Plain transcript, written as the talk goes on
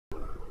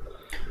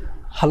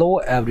Hello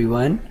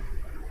everyone.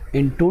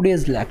 In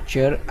today's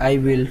lecture, I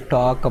will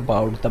talk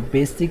about the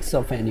basics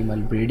of animal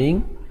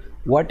breeding,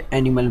 what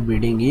animal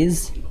breeding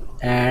is,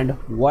 and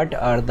what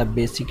are the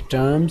basic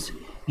terms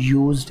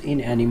used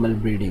in animal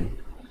breeding.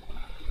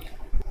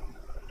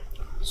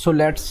 So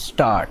let's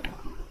start.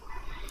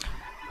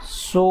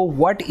 So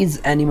what is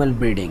animal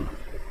breeding?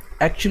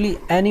 Actually,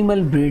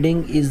 animal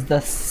breeding is the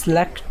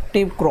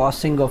selective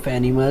crossing of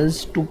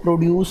animals to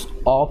produce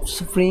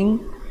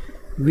offspring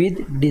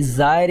with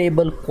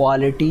desirable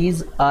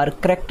qualities or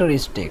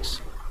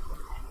characteristics.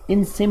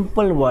 In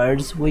simple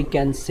words, we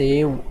can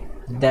say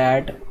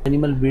that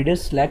animal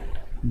breeders select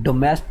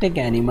domestic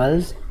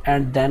animals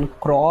and then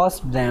cross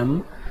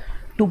them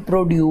to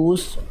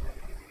produce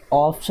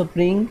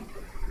offspring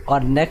or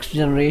next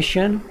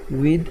generation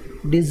with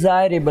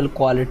desirable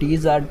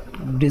qualities or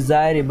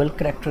desirable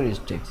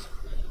characteristics.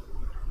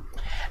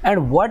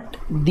 And what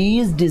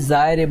these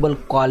desirable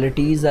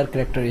qualities or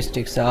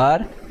characteristics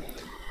are?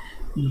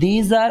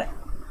 These are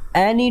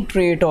any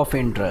trait of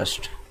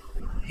interest.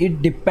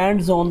 It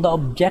depends on the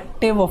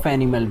objective of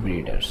animal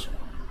breeders.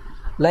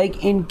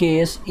 Like in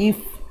case if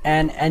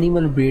an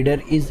animal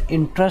breeder is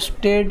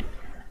interested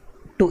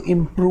to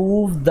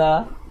improve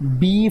the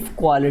beef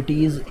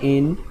qualities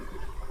in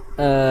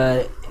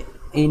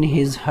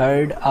his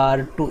herd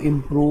or to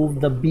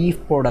improve the beef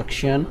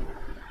production,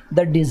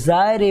 the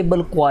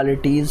desirable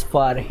qualities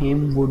for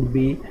him would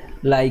be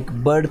like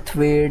birth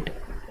weight,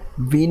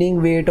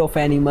 weaning weight of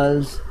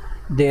animals,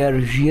 their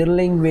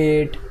yearling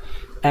weight,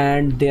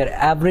 and their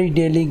average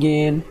daily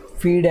gain,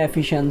 feed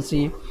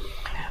efficiency.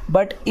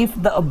 But if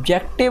the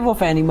objective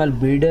of animal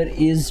breeder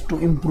is to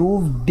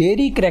improve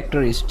dairy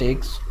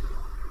characteristics,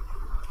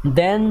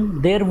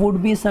 then there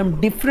would be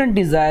some different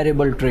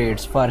desirable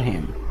traits for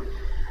him.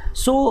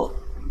 So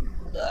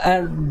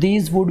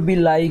these would be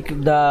like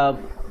the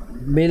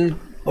milk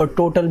or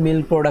total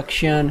milk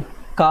production,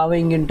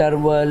 calving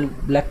interval,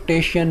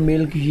 lactation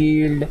milk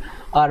yield,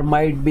 or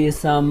might be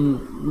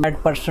some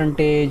fat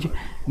percentage,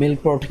 milk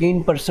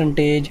protein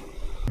percentage.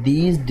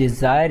 These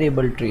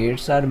desirable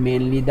traits are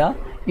mainly the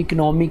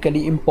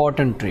economically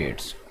important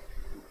traits.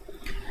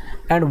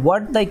 And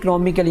what the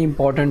economically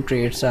important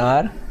traits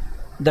are?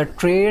 The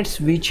traits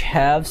which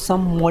have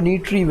some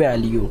monetary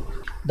value,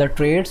 the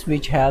traits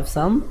which have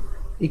some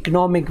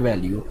economic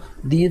value.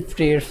 These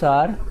traits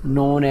are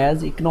known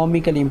as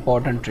economically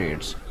important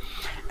traits.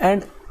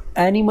 And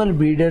animal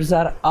breeders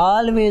are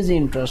always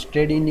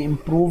interested in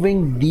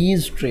improving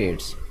these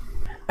traits,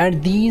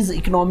 and these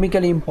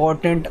economically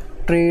important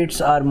traits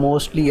are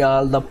mostly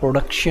all the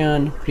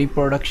production,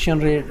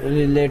 reproduction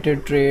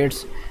related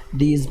traits.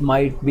 These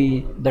might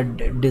be the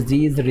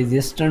disease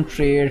resistant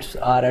traits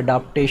or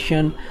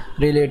adaptation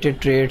related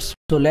traits.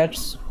 So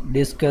let's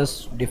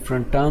discuss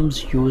different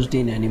terms used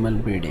in animal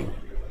breeding.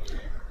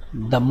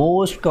 The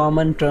most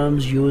common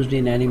terms used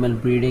in animal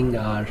breeding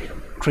are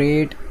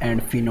trait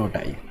and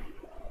phenotype,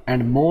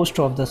 and most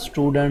of the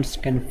students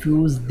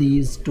confuse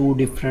these two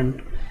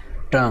different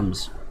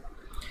terms.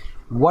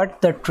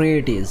 What the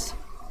trait is?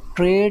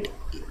 Trait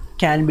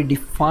can be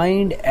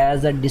defined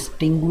as a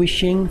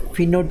distinguishing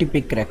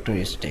phenotypic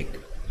characteristic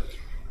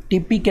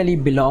typically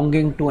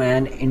belonging to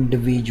an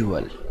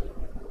individual.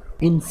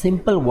 In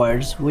simple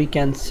words, we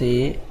can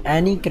say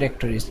any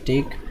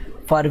characteristic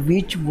for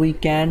which we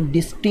can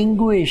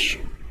distinguish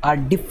or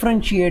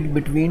differentiate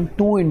between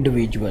two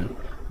individuals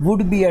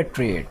would be a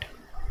trait.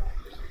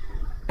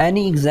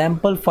 Any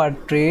example for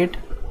trait?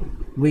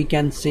 We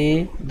can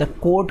say the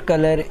coat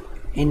color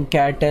in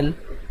cattle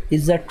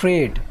is a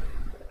trait.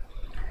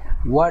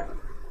 What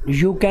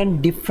you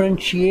can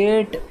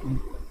differentiate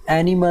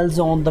animals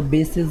on the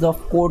basis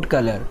of coat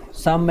color.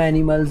 Some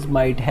animals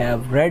might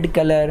have red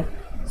color,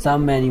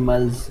 some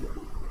animals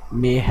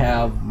may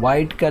have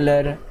white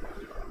color,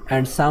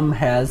 and some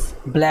has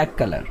black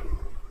color.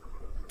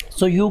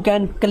 So you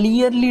can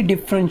clearly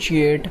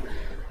differentiate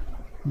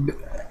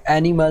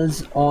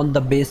animals on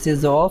the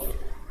basis of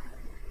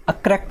a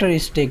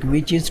characteristic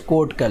which is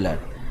coat color.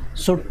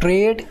 So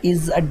trait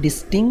is a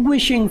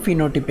distinguishing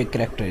phenotypic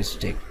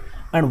characteristic.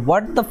 And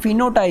what the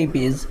phenotype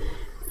is?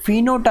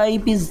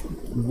 Phenotype is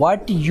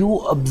what you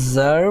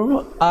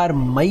observe or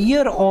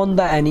measure on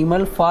the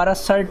animal for a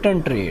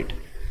certain trait.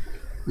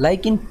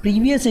 Like in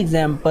previous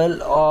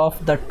example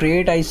of the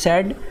trait, I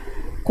said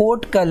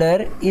coat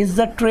color is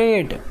the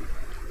trait,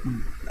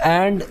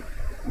 and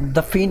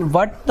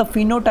what the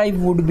phenotype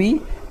would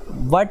be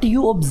what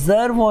you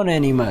observe on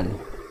animal.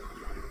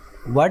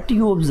 What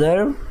you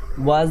observe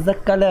was the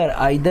color,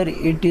 either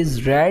it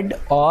is red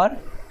or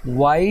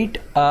white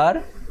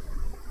or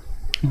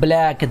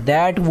black.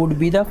 That would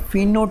be the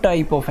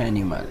phenotype of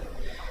animal.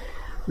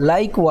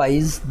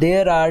 Likewise,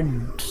 there are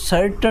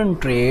certain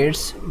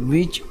traits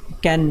which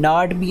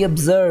cannot be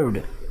observed,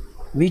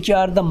 which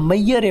are the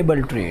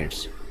measurable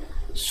traits.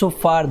 So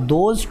for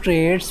those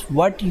traits,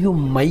 what you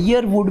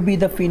measure would be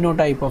the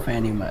phenotype of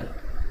animal.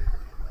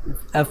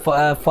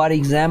 For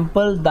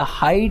example, the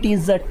height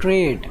is a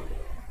trait,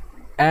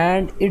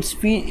 and its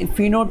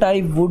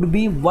phenotype would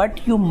be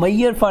what you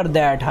measure for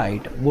that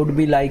height would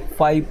be like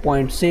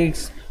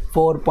 5.6,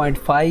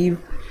 4.5,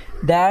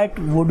 that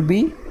would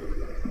be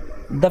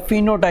the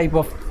phenotype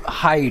of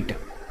height.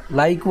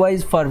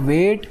 Likewise for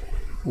weight,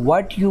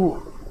 what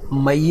you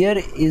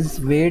measure is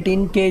weight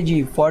in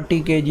kg,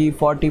 40 kg,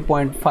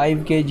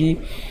 40.5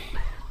 kg.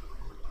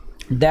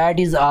 That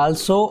is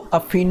also a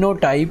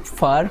phenotype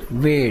for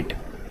weight.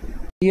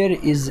 Here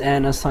is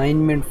an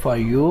assignment for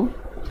you.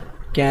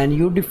 Can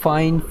you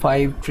define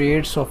 5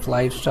 traits of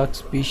livestock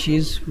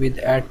species with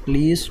at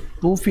least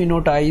 2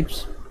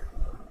 phenotypes?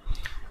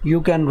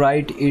 You can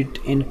write it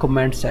in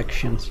comment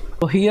sections.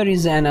 So here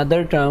is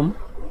another term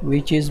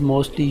which is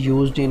mostly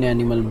used in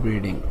animal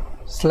breeding: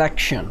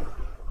 selection.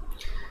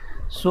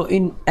 So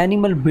in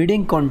animal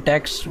breeding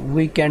context,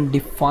 we can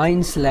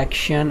define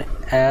selection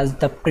as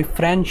the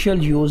preferential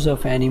use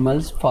of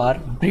animals for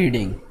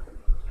breeding.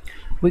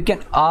 We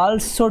can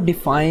also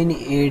define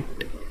it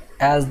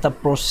as the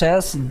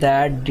process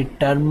that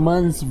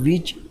determines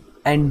which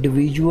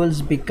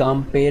individuals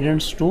become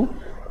parents to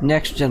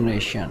next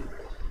generation.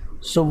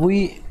 So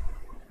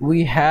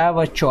we have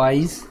a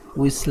choice.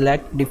 We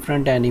select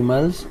different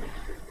animals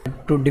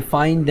to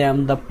define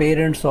them the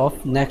parents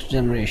of next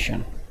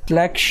generation.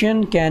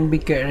 Selection can be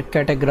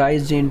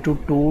categorized into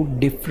 2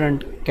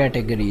 different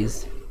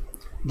categories.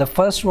 The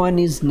first one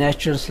is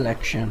natural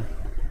selection.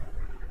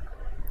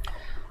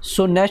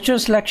 So natural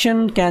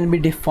selection can be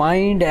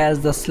defined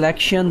as the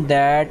selection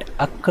that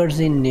occurs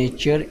in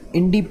nature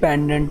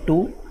independent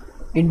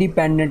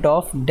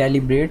of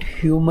deliberate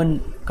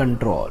human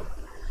control.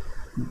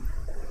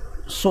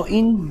 So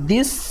in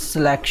this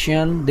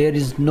selection there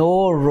is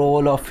no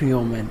role of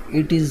human.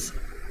 It is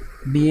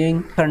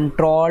being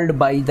controlled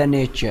by the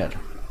nature.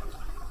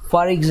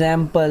 For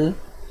example,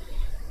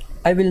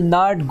 I will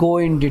not go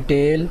in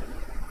detail.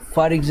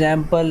 For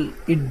example,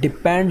 it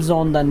depends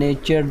on the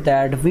nature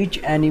that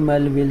which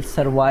animal will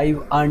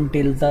survive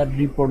until the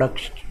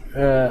reproduction,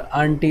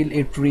 until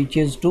it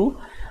reaches to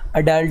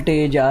adult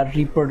age or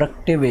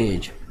reproductive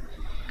age.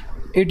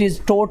 It is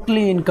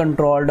totally in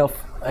control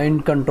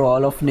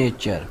of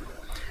nature.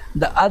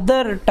 The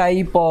other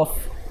type of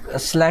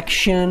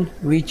selection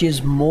which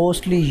is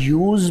mostly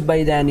used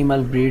by the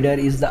animal breeder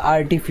is the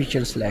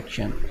artificial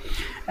selection,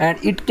 and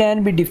it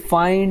can be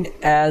defined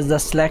as the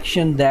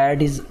selection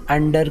that is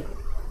under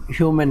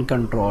human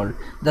control.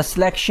 The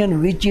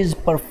selection which is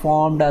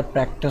performed or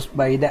practiced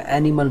by the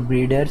animal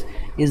breeders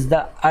is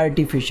the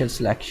artificial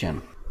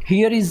selection.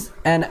 Here is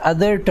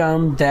another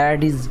term,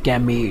 that is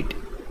gamete.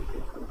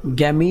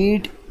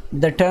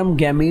 The term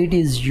gamete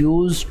is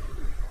used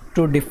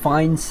to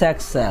define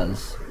sex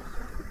cells,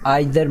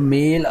 either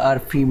male or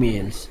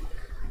females.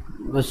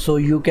 So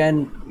you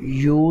can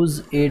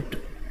use it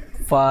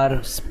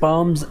for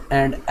sperms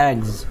and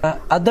eggs.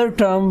 Other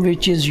term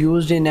which is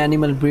used in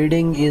animal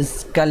breeding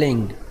is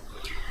culling.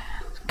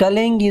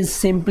 Culling is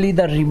simply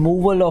the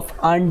removal of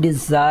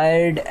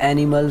undesired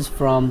animals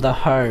from the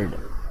herd.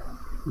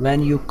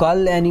 When you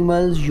cull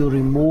animals, you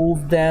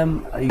remove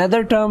them.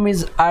 Another term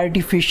is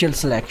artificial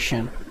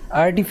selection.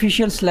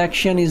 Artificial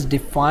selection is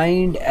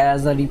defined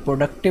as a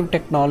reproductive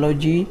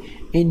technology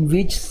in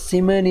which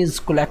semen is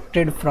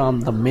collected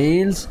from the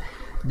males,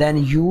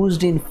 then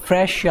used in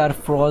fresh or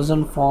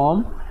frozen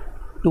form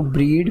to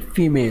breed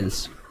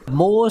females.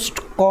 Most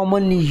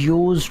commonly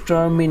used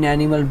term in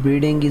animal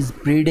breeding is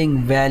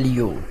breeding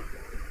value,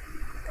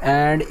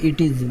 and it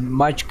is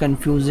much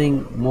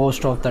confusing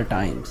most of the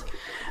times.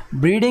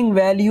 Breeding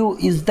value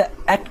is the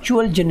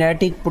actual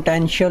genetic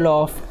potential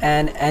of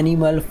an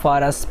animal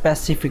for a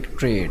specific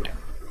trait.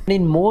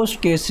 In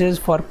most cases,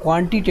 for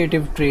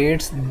quantitative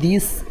traits,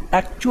 this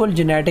actual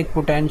genetic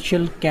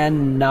potential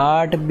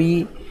cannot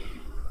be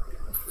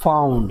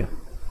found.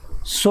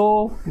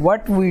 So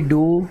what we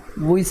do,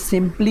 we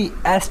simply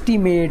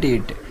estimate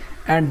it,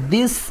 and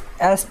this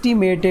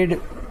estimated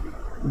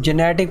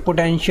genetic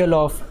potential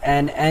of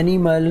an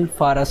animal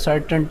for a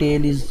certain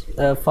trait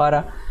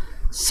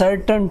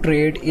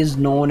is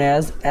known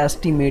as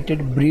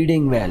estimated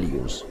breeding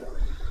values.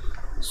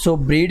 So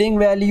breeding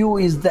value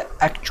is the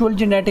actual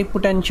genetic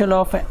potential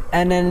of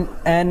an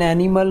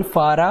animal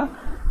for a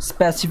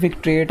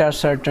specific trait or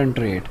certain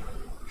trait.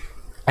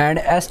 And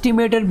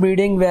estimated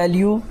breeding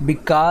value,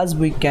 because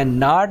we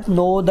cannot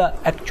know the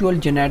actual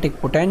genetic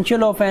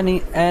potential of an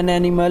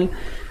animal,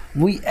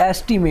 we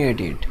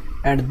estimate it,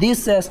 and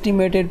this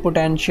estimated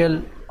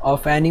potential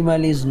of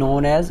animal is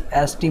known as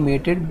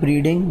estimated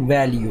breeding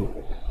value.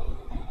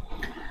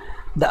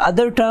 The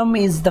other term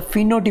is the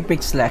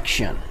phenotypic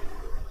selection.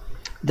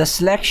 The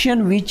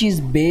selection which is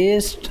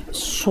based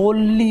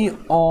solely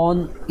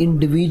on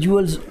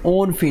individual's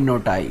own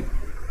phenotype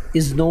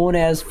is known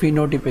as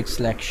phenotypic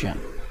selection.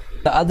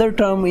 The other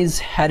term is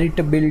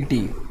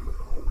heritability.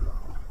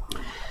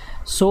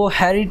 So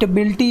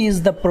heritability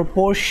is the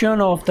proportion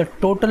of the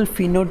total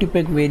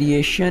phenotypic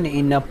variation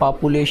in a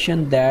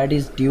population that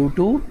is due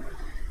to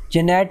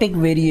genetic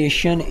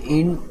variation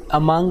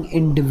among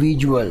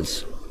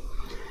individuals.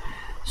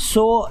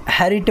 So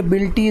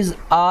heritability is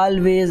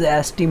always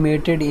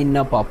estimated in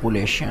a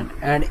population,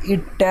 and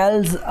it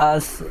tells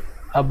us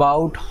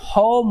about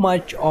how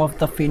much of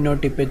the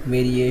phenotypic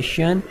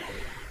variation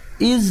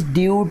is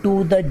due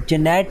to the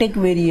genetic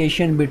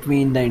variation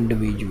between the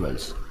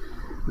individuals.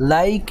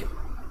 Like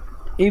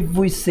if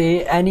we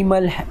say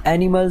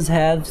animals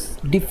have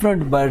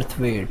different birth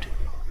weight,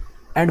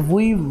 and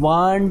we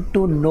want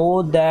to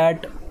know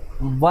that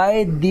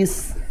why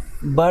this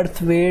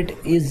birth weight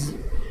is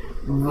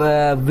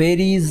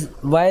varies,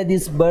 why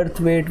this birth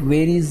weight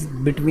varies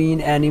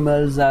between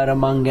animals or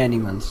among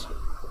animals.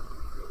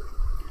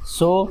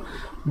 So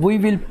we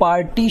will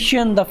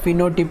partition the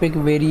phenotypic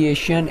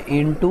variation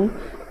into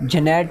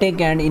genetic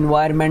and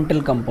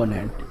environmental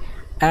component,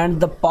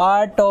 and the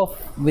part of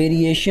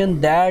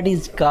variation that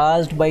is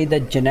caused by the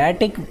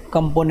genetic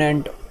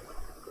component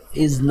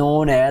is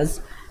known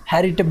as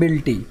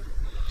heritability.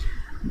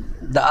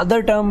 The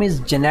other term is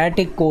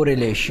genetic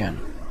correlation.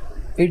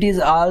 It is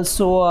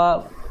also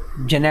a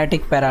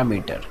genetic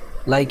parameter.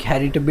 Like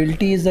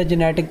heritability is a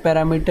genetic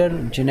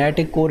parameter,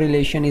 genetic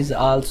correlation is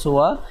also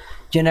a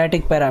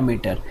genetic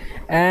parameter,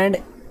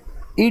 and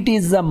it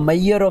is a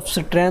measure of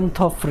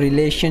strength of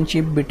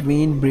relationship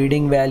between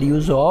breeding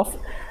values of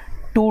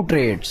two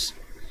traits.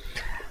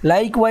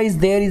 Likewise,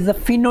 there is a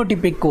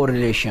phenotypic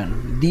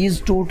correlation. These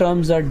two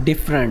terms are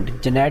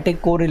different.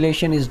 Genetic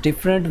correlation is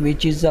different,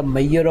 which is a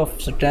measure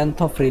of strength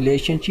of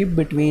relationship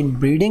between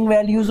breeding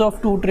values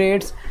of two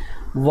traits,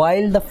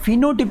 while the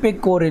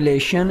phenotypic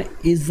correlation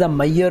is a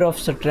measure of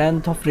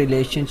strength of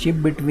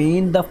relationship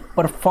between the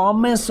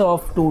performance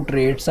of two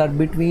traits or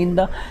between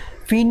the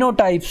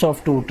phenotypes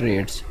of two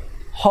traits.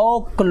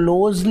 How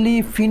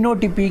closely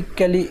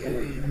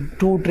phenotypically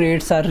two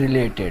traits are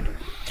related.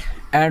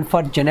 And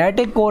for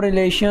genetic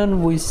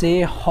correlation, we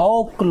say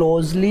how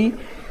closely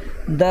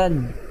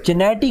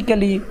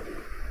genetically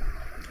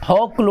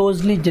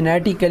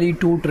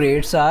two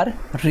traits are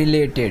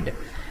related.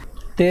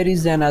 There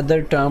is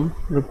another term,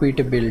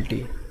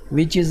 repeatability,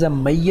 which is a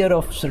measure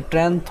of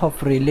strength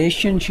of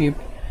relationship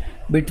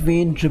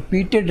between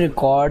repeated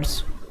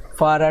records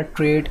for a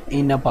trait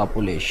in a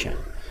population.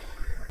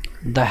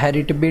 The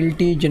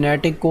heritability,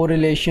 genetic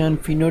correlation,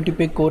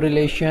 phenotypic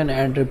correlation,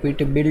 and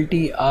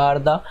repeatability are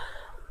the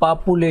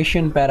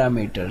population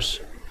parameters.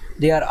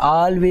 They are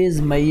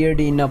always measured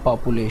in a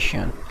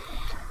population,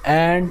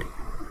 and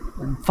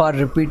for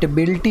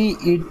repeatability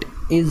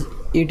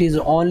it is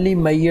only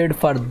measured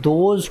for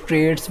those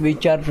traits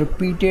which are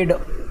repeated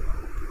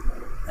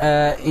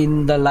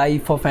in the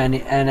life of an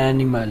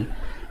animal.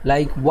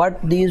 Like what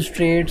these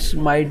traits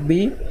might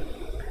be: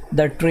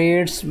 the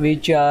traits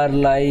which are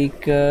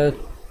like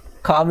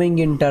calving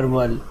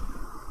interval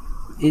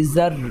is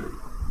a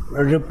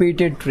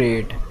repeated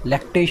trait,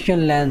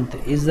 lactation length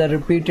is a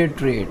repeated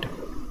trait.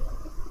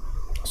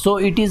 So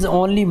it is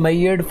only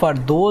measured for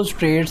those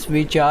traits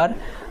which are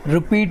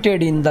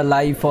repeated in the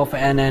life of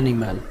an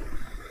animal.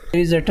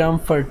 There is a term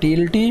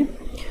fertility,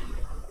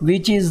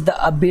 which is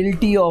the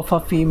ability of a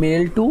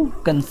female to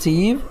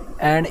conceive,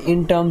 and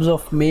in terms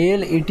of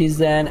male it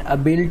is an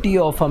ability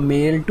of a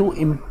male to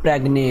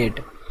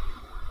impregnate.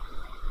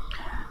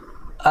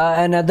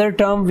 Another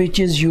term which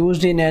is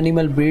used in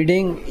animal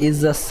breeding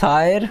is a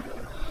sire,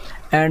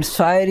 and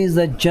sire is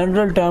a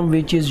general term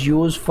which is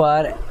used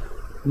for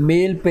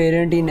male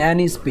parent in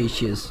any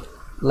species.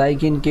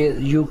 Like in case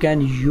you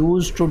can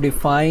use to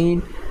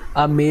define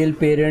a male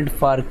parent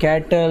for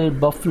cattle,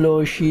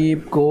 buffalo,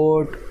 sheep,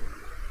 goat,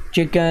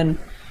 chicken,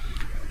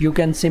 you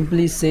can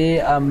simply say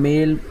a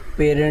male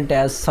parent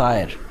as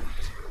sire,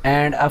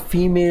 and a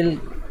female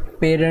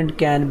parent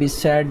can be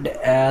said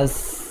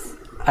as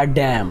a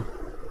dam.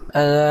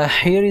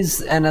 Here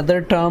is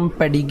another term,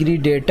 pedigree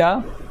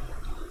data,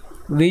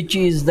 which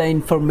is the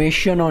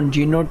information on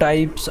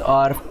genotypes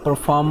or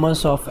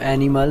performance of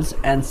animals'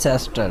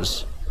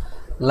 ancestors.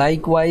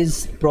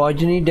 Likewise,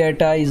 progeny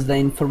data is the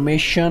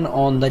information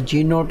on the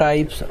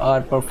genotypes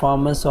or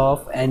performance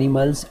of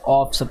animals'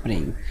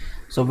 offspring.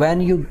 So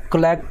when you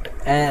collect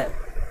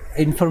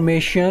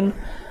information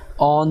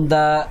on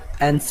the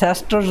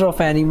ancestors of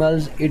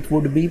animals, it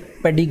would be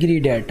pedigree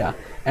data,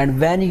 and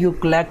when you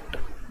collect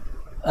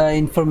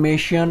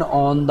information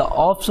on the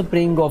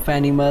offspring of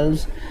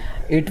animals,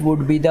 it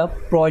would be the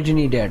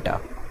progeny data.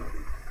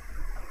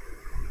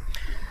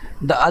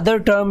 The other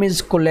term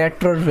is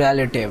collateral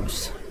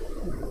relatives.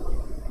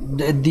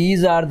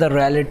 These are the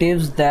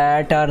relatives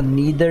that are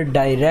neither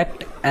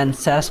direct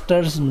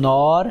ancestors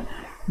nor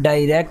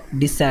direct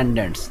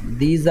descendants.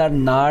 These are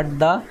not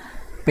the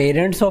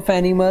parents of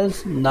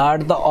animals,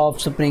 not the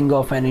offspring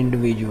of an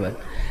individual.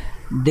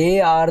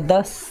 They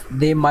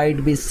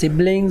might be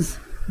siblings,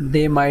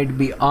 they might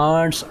be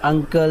aunts,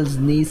 uncles,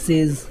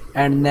 nieces,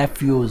 and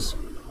nephews.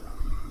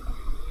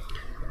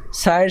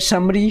 Sire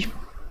summary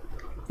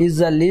is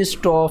a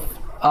list of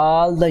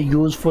all the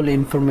useful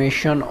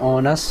information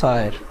on a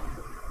sire.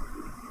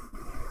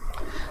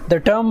 The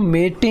term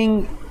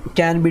mating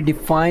can be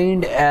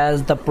defined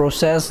as the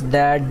process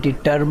that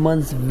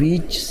determines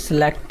which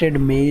selected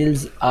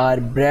males are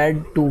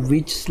bred to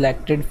which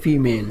selected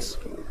females.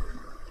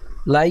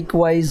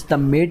 Likewise, the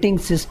mating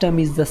system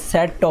is the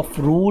set of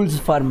rules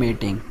for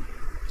mating.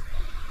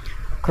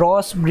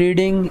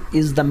 Crossbreeding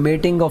is the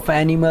mating of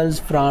animals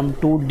from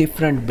two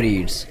different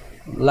breeds.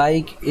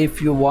 Like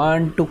if you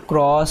want to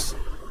cross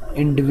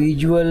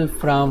individual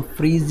from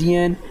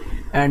Friesian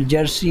and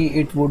Jersey,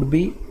 it would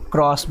be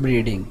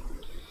crossbreeding.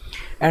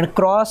 And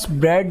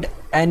crossbred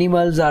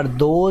animals are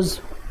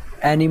those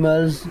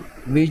animals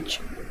which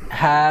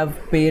have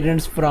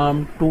parents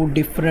from two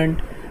different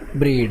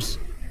breeds.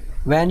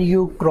 When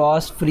you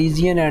cross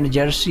Friesian and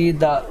Jersey,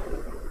 the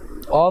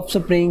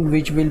offspring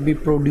which will be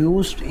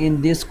produced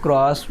in this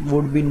cross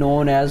would be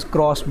known as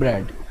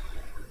crossbred.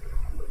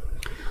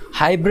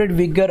 Hybrid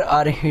vigor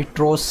or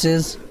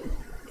heterosis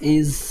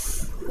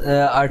is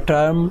a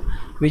term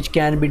which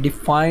can be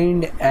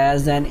defined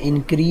as an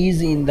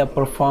increase in the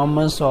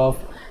performance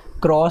of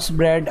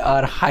crossbred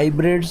or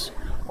hybrids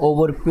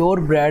over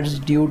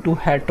purebreds due to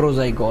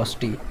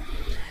heterozygosity.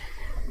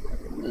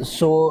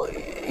 So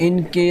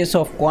in case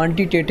of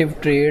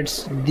quantitative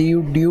traits,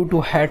 due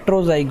to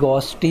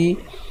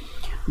heterozygosity,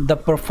 the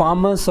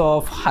performance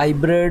of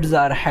hybrids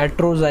or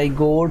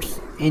heterozygotes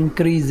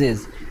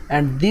increases,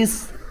 and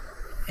this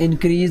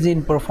increase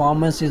in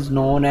performance is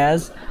known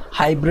as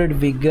hybrid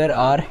vigor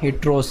or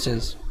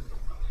heterosis.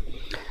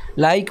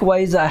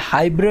 Likewise, a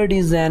hybrid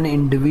is an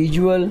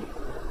individual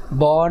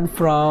born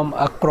from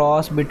a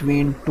cross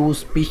between two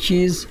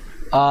species,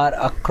 or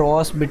a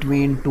cross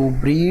between two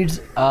breeds,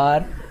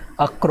 or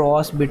a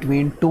cross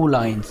between two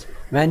lines.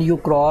 When you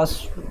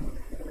cross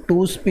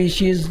two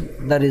species,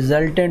 the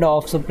resultant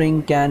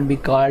offspring can be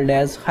called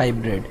as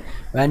hybrid.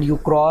 When you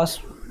cross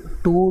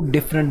two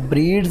different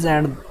breeds,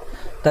 and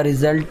the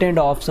resultant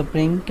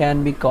offspring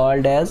can be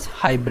called as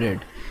hybrid.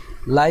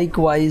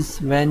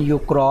 Likewise, when you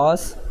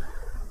cross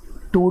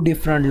two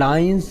different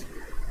lines,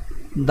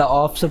 the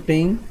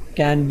offspring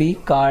can be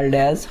called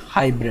as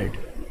hybrid.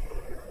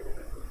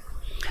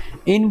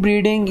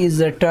 Inbreeding is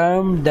a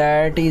term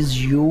that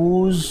is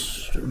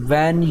used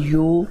when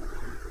you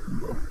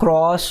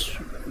cross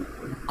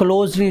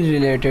closely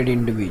related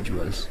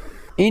individuals.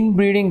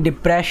 Inbreeding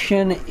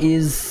depression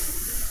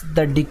is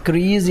the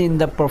decrease in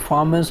the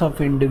performance of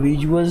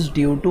individuals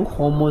due to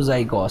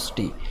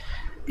homozygosity.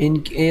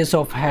 In case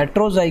of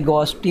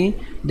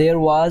heterozygosity, there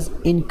was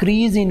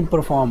increase in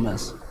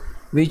performance,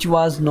 which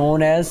was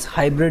known as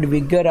hybrid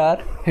vigor or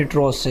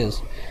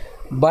heterosis.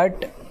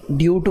 But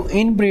due to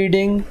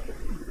inbreeding,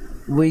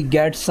 we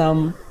get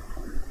some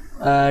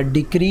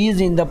decrease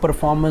in the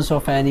performance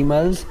of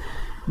animals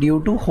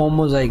due to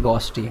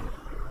homozygosity.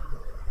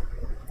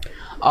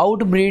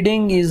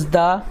 Outbreeding is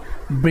the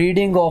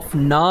breeding of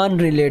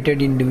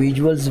non-related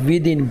individuals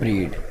within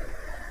breed.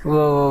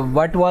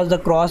 What was the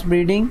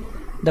crossbreeding?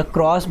 The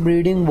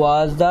crossbreeding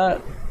was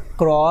the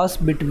cross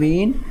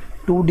between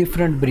two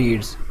different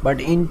breeds. But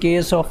in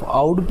case of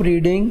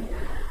outbreeding,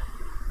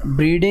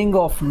 breeding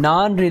of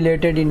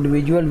non-related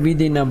individual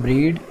within a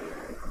breed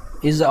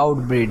is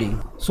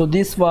outbreeding. So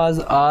this was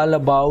all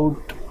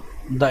about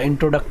the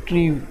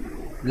introductory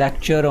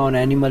lecture on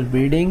animal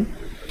breeding.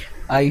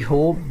 I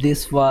hope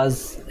this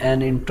was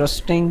an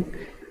interesting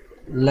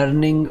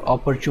learning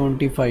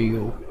opportunity for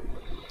you.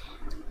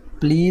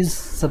 Please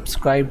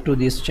subscribe to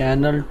this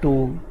channel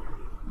to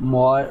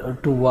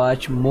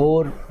watch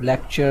more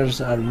lectures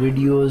or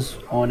videos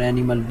on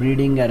animal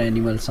breeding or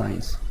animal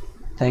science.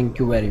 Thank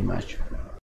you very much.